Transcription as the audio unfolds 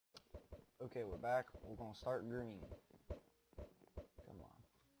Okay, we're back. We're gonna start green. Come on.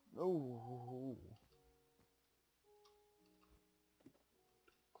 Oh,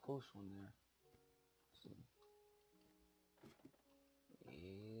 close one there.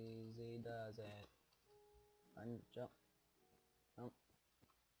 Easy does it. Run, jump, jump.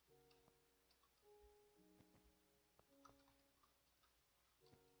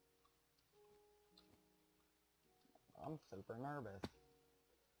 I'm super nervous.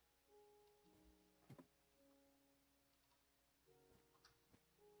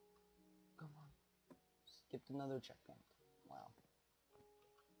 Come on. Skipped another checkpoint. Wow.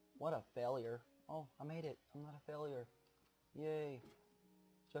 What a failure. Oh, I made it. I'm not a failure. Yay.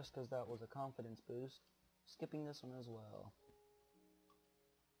 Just because that was a confidence boost. Skipping this one as well.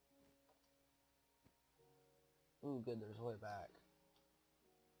 Ooh, good. There's a way back.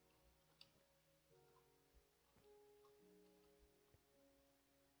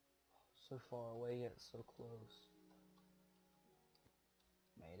 So far away yet so close.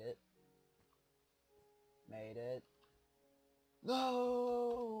 Made it. Made it.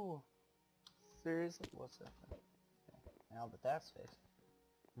 No! Seriously? What's that thing? Okay. Now that that's fixed.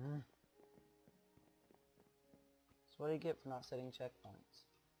 That's what I get for not setting checkpoints.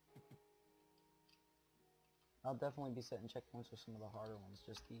 I'll definitely be setting checkpoints for some of the harder ones.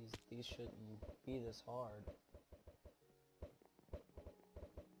 Just these shouldn't be this hard.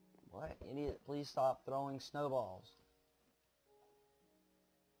 What? Idiot, please stop throwing snowballs.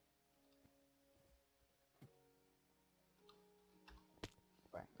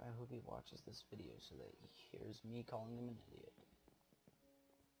 In fact, I hope he watches this video so that he hears me calling him an idiot.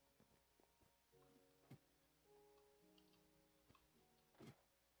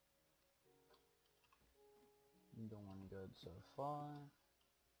 Doing good so far.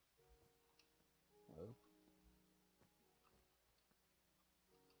 Oh.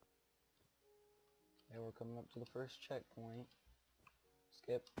 Okay, we're coming up to the first checkpoint.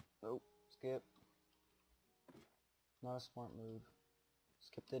 Skip. Nope. Skip. Not a smart move.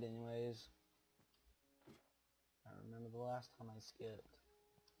 Skipped it anyways. I remember the last time I skipped.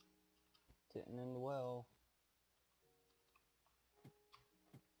 Didn't end well.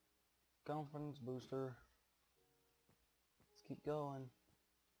 Confidence booster. Let's keep going.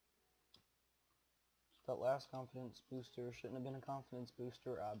 That last confidence booster shouldn't have been a confidence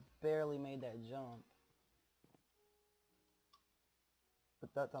booster. I barely made that jump.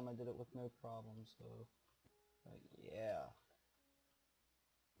 But that time I did it with no problem, so yeah.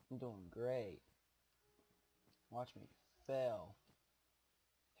 I'm doing great. Watch me fail.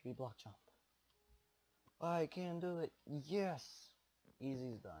 3-block jump. I can do it. Yes!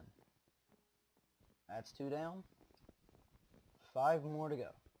 Easy's done. That's 2 down. 5 more to go.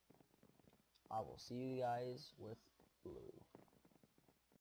 I will see you guys with blue.